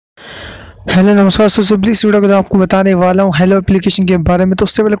Hello नमस्कार। Simply इस video को आपको बताने वाला हूँ हेलो एप्लीकेशन के बारे में। तो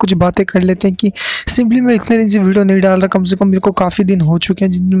उससे पहले कुछ बातें कर लेते हैं कि सिंपली मैं इतने दिन से वीडियो नहीं डाल रहा। कम से कम मेरे को काफ़ी दिन हो चुके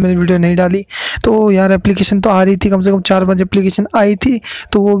हैं जिन दिन मैंने वीडियो नहीं डाली। तो यार एप्लीकेशन तो आ रही थी, कम से कम 4-5 एप्लीकेशन आई थी,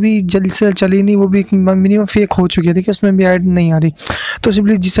 तो वो भी जल्दी से चली नहीं, वो भी मिनिमम फेक हो चुकी है। देखिए उसमें भी ऐड नहीं आ रही। तो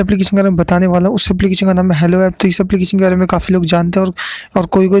सिंपली जिस एप्लीकेशन का मैं बताने वाला हूँ उस एप्लीकेशन का नाम है हेलो ऐप। तो इस एप्लीकेशन के बारे में काफ़ी लोग जानते हैं और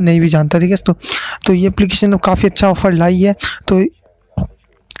कोई कोई नहीं भी जानता। ठीक है, तो ये एप्लीकेशन काफ़ी अच्छा ऑफर लाई है। तो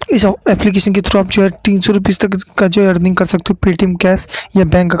इस एप्लीकेशन के थ्रू आप जो है 300 रुपीज़ तक का जो अर्निंग कर सकते हो, पेटीएम कैश या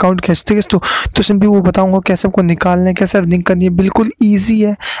बैंक अकाउंट कैश। ठीक है, तो सिंपली वो बताऊंगा कैसे आपको निकालना है, कैसे अर्निंग करनी है। बिल्कुल ईजी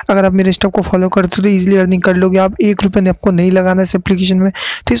है। अगर आप मेरे स्टेप को फॉलो करते हो तो ईजिली अर्निंग कर लोगे। आप 1 रुपये आपको नहीं लगाना है इस एप्लीकेशन में।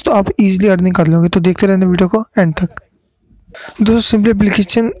 ठीक है, तो आप ईजिली अर्निंग कर लोगे। तो देखते रहना वीडियो को एंड तक। दोस्तों सिंपली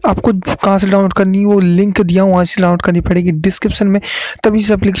एप्लीकेशन आपको कहाँ से डाउनलोड करनी है, वो लिंक दिया हूँ, वहाँ से डाउनलोड करनी पड़ेगी डिस्क्रिप्शन में। तभी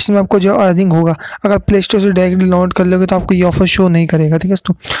इस एप्लीकेशन में आपको जो अर्निंग होगा। अगर प्ले स्टोर से डायरेक्टली डाउनलोड कर लोगे तो आपको ये ऑफर शो नहीं करेगा। ठीक है,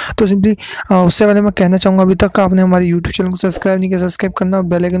 तो सिंपली उससे पहले मैं कहना चाहूँगा, अभी तक आपने हमारे यूट्यूब चैनल को सब्सक्राइब नहीं किया, सब्सक्राइब करना और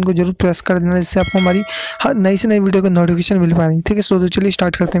बेल आइकन को जरूर प्रेस कर देना, जिससे आपको हमारी नई से नई वीडियो की नोटिफिकेशन मिल पाएगी। ठीक है, तो चलिए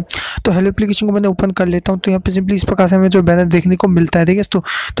स्टार्ट करते हैं। तो हेलो एप्लीकेशन को मैंने ओपन कर लेता हूँ। तो यहाँ पे सिंपली इस प्रकार से हमें जो बैनर देखने को मिलता है। ठीक है,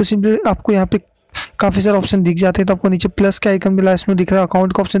 तो सिंपली आपको यहाँ पे काफ़ी सारे ऑप्शन दिख जाते हैं। तो आपको नीचे प्लस का आइकन मिला, इसमें दिख रहा है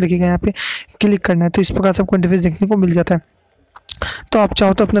अकाउंट का ऑप्शन दिखेगा, यहाँ पे क्लिक करना है। तो इस प्रकार से आपको इंटरफेस देखने को मिल जाता है। तो आप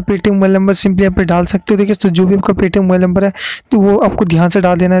चाहो तो अपना पेटीएम मोबाइल नंबर सिंपली यहाँ पे डाल सकते हो। देखिए, तो जो भी आपका पेटीएम मोबाइल नंबर है तो वो आपको ध्यान से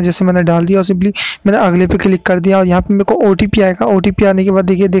डाल देना है, जैसे मैंने डाल दिया। और सिंपली मैंने अगले पे क्लिक कर दिया और यहाँ पे मेरे को ओटीपी आएगा। ओटीपी आने के बाद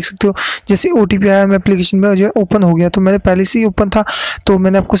देखिए देख सकते हो, जैसे ओटीपी आया मैं एप्लीकेशन में जो ओपन हो गया। तो मैंने पहले से ही ओपन था, तो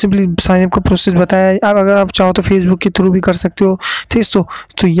मैंने आपको सिंपली साइन अप का प्रोसेस बताया। अब अगर आप चाहो तो फेसबुक के थ्रू भी कर सकते हो, ठीक है,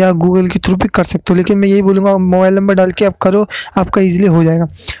 तो या गूगल के थ्रू भी कर सकते हो। लेकिन मैं यही बोलूँगा मोबाइल नंबर डाल के आप करो, आपका ईजिली हो जाएगा।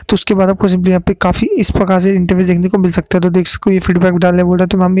 तो उसके बाद आपको सिंपली यहाँ पे काफ़ी इस प्रकार से इंटरफेस देखने को मिल सकता है। तो देख सकते हो ये फीडबैक डालने बोल रहा है,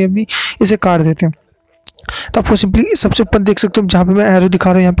 तो हम अभी इसे काट देते हैं। तो आपको सिंपली सबसे ऊपर देख सकते हो, जहाँ पे मैं एरो दिखा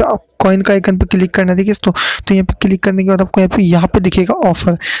रहा हूँ, यहाँ पे आप कॉइन का आइकन पे क्लिक करना है। देखिए, तो यहाँ पे क्लिक करने के बाद आपको यहाँ पे दिखेगा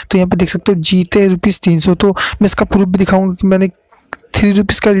ऑफर। तो यहाँ पे देख सकते हो जीते ₹300। तो मैं इसका प्रूफ भी दिखाऊंगा कि मैंने 3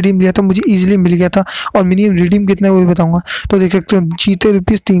 रुपीज़ का रिडीम लिया था, मुझे इजीली मिल गया था। और मिनिमम रिडीम कितना है वो भी बताऊंगा। तो देख सकते हो जीते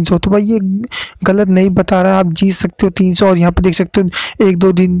 ₹300। तो भाई ये गलत नहीं बता रहा है, आप जीत सकते हो 300। और यहाँ पे देख सकते हो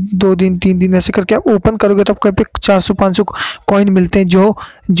 1-2 दिन 2 दिन 3 दिन ऐसे करके आप ओपन करोगे तो आपको यहाँ पे 400-500 कॉइन मिलते हैं, जो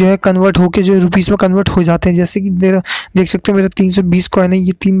है कन्वर्ट होके जो रुपीज़ में कन्वर्ट हो जाते हैं। जैसे कि देख सकते हो मेरा 320 कॉइन है,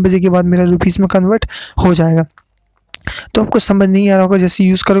 ये 3 बजे के बाद मेरा रुपीज़ में कन्वर्ट हो जाएगा। तो आपको समझ नहीं आ रहा होगा, जैसे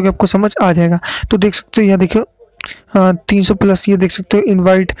यूज़ करोगे आपको समझ आ जाएगा। तो देख सकते हो यहाँ देखो 300 प्लस, ये देख सकते हो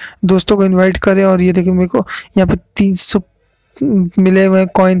इनवाइट, दोस्तों को इनवाइट करें। और ये देखिए मेरे को यहाँ पे 300 मिले हुए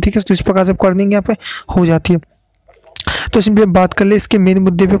कॉइन। ठीक है, तो इस प्रकार से अर्निंग यहाँ पे हो जाती है। तो सिंपली बात कर ले इसके मेन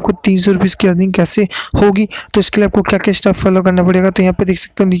मुद्दे पे, आपको 300 रुपीज़ की अर्निंग कैसे होगी। तो इसके लिए आपको क्या क्या स्टेप फॉलो करना पड़ेगा। तो यहाँ पे देख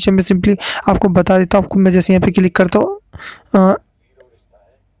सकते हो नीचे में सिंपली आपको बता देता हूँ। आपको मैं जैसे यहाँ पे क्लिक करता हूँ,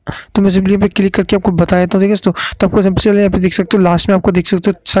 तो मैं सिंपली यहाँ पे क्लिक करके आपको बता देता हूँ। ठीक है, तो आपको सबसे पहले यहाँ पे देख सकते हो, लास्ट में आपको देख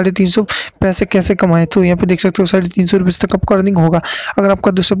सकते हो 350 पैसे कैसे कमाए। तो यहाँ पे देख सकते हो 350 रुपीज़ तक आपको अर्निंग होगा। अगर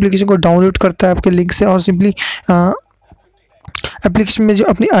आपका दूसरा एप्लीकेशन को डाउनलोड करता है आपके लिंक से और सिंपली एप्लीकेशन में जो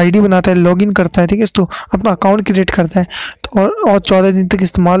अपनी आईडी बनाता है, लॉगिन करता है, ठीक है, तो अपना अकाउंट क्रिएट करता है, तो और 14 दिन तक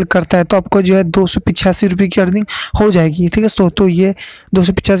इस्तेमाल करता है, तो आपको जो है 285 रुपये की अर्निंग हो जाएगी। ठीक है, तो ये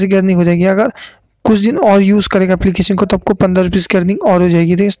 285 की अर्निंग हो जाएगी। अगर कुछ दिन और यूज़ करेगा एप्लीकेशन को तो आपको 15 रुपीज़ की अर्निंग और हो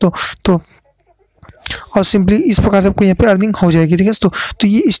जाएगी। ठीक है, तो और सिंपली इस प्रकार से आपको यहाँ पे अर्निंग हो जाएगी। ठीक है, तो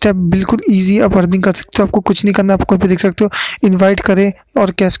ये स्टेप बिल्कुल इजी, आप अर्निंग कर सकते हो। आपको कुछ नहीं करना, आपको पे देख सकते हो इनवाइट करें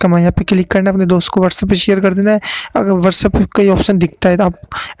और कैश कमाएं। यहाँ पे क्लिक करना है, अपने दोस्त को व्हाट्सएप पे शेयर कर देना है। अगर व्हाट्सएप पे कई ऑप्शन दिखता है तो आप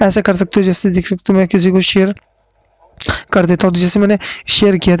ऐसा कर सकते हो, जैसे देख सकते हो मैं किसी को शेयर कर देता हूँ। तो जैसे मैंने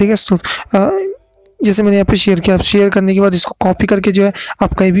शेयर किया, ठीक है, जैसे मैंने यहाँ पे शेयर किया, आप शेयर करने के बाद इसको कॉपी करके जो है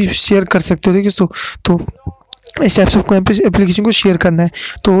आप कहीं भी शेयर कर सकते हो। ठीक है, तो इस टाइप से आपको यहाँ पे एप्लीकेशन को शेयर करना है।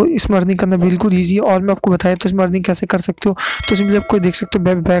 तो इसमें अर्निंग करना बिल्कुल ईजी है। और मैं आपको बताया तो इसमें अर्निंग कैसे कर सकते हो। तो सिंपली आपको देख सकते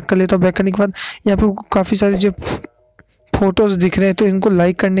हो बैक कर लेता हूँ। बैक करने के बाद यहाँ पे काफ़ी सारे जो फोटोज़ दिख रहे हैं, तो इनको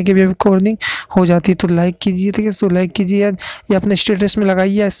लाइक करने के भी आपको अर्निंग हो जाती है। तो लाइक कीजिए, ठीक है, तो लाइक कीजिए या अपने स्टेटस में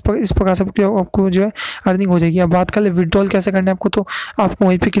लगाइए। इस प्रकार से आपको जो है अर्निंग हो जाएगी। अब बात कर ले विड्रॉल कैसे करना है आपको, तो आपको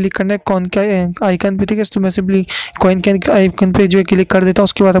वहीं पे क्लिक करना है कॉइन के आइकन पे। ठीक है, तो मैं सिंपली कॉइन के आइकन पे जो है क्लिक कर देता हूँ।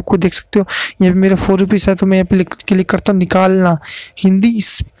 उसके बाद आपको देख सकते हो यहाँ पे मेरा 4 रुपीज़ है, तो मैं यहाँ पे क्लिक करता हूँ निकालना हिंदी।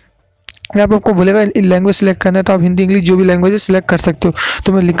 यहाँ पे आपको बोलेगा लैंग्वेज सेलेक्ट करना है, तो आप हिंदी इंग्लिश जो भी लैंग्वेज है सिलेक्ट कर सकते हो।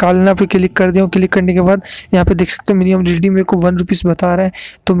 तो मैं निकालना पे क्लिक कर दिया हूँ। क्लिक करने के बाद यहाँ पे देख सकते हो मिनिमम रिडीम मेरे को 1 रुपीज़ बता रहा है,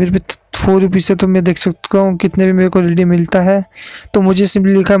 तो मेरे पे 4 रुपीज़ है। तो मैं देख सकता हूँ कितने भी मेरे को रिडीम मिलता है। तो मुझे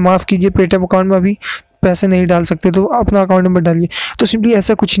सिंपली लिखा है माफ़ कीजिए, पेटीएम अकाउंट में अभी पैसे नहीं डाल सकते, तो अपना अकाउंट नंबर डालिए। तो सिंपली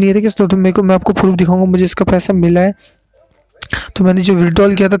ऐसा कुछ नहीं है। ठीक है, तो मैं आपको प्रूफ दिखाऊंगा मुझे इसका पैसा मिला है। तो मैंने जो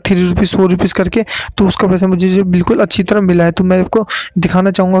विड्रॉल किया था 3 रुपीज़ 4 रुपीज़ करके, तो उसका पैसा मुझे जो बिल्कुल अच्छी तरह मिला है। तो मैं आपको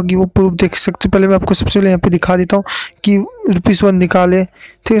दिखाना चाहूँगा कि वो प्रूफ देख सकते हो। पहले मैं आपको सबसे पहले यहाँ पे दिखा देता हूँ कि ₹1 निकाले,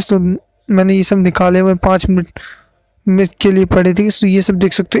 ठीक है। तो मैंने ये सब निकाले हुए 5 मिनट में के लिए पड़े, ठीक है। तो ये सब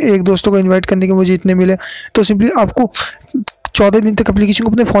देख सकते हो, एक दोस्तों को इन्वाइट करने के मुझे इतने मिले। तो सिंपली आपको 14 दिन तक एप्लीकेशन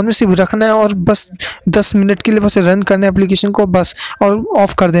को अपने फ़ोन में सिर्फ रखना है और बस 10 मिनट के लिए बस रन करना है एप्लीकेशन को बस, और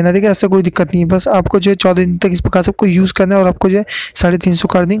ऑफ कर देना है, ठीक है। ऐसा कोई दिक्कत नहीं है। बस आपको जो है 14 दिन तक इस प्रकार से आपको यूज़ करना है और आपको जो है 350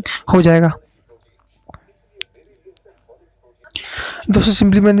 का अर्निंग हो जाएगा। दोस्तों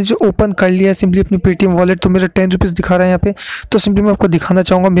सिंपली मैंने जो ओपन कर लिया है सिंपली अपनी पेटीएम वॉलेट, तो मेरा 10 रुपीज़ दिखा रहा है यहाँ पे। तो सिंपली मैं आपको दिखाना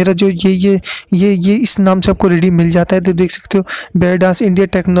चाहूँगा मेरा जो ये इस नाम से आपको रेडी मिल जाता है। तो देख सकते हो, bear dance India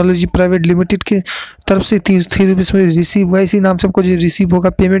technology private limited की तरफ से 3 रुपीज़ में रिसीव हुआ है। इसी नाम से आपको जो रिसीव होगा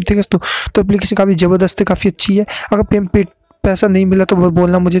पेमेंट, ठीक है। तो एप्लीकेशन काफ़ी ज़बरदस्त है, काफ़ी अच्छी है। अगर पैसा नहीं मिला तो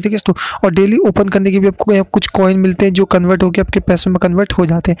बोलना मुझे, ठीक है। और डेली ओपन करने के भी आपको यहाँ कुछ कॉइन मिलते हैं जो कन्वर्ट होकर आपके पैसों में कन्वर्ट हो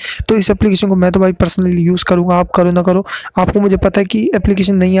जाते हैं। तो इस एप्लीकेशन को मैं तो भाई पर्सनली यूज़ करूँगा, आप करो ना करो, आपको मुझे पता है कि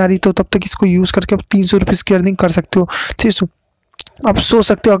एप्लीकेशन नहीं आ रही, तो तब तक इसको यूज़ करके आप 300 रुपीज़ की अर्निंग कर सकते हो, ठीक है। आप सोच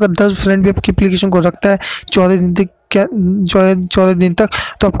सकते हो अगर 10 फ्रेंड भी आपकी एप्लीकेशन को रखता है 14 दिन तक, क्या 14 दिन तक,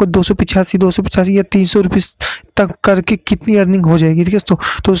 तो आपको 285 या 300 रुपीज़ तक करके कितनी अर्निंग हो जाएगी, ठीक है। तो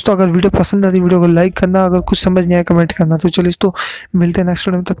दोस्तों अगर वीडियो पसंद आती है वीडियो को लाइक करना, अगर कुछ समझ नहीं आया कमेंट करना। तो चलिए दोस्तों मिलते हैं नेक्स्ट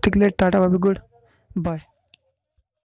वीडियो में, तब तक के लिए tata bye bye, good bye.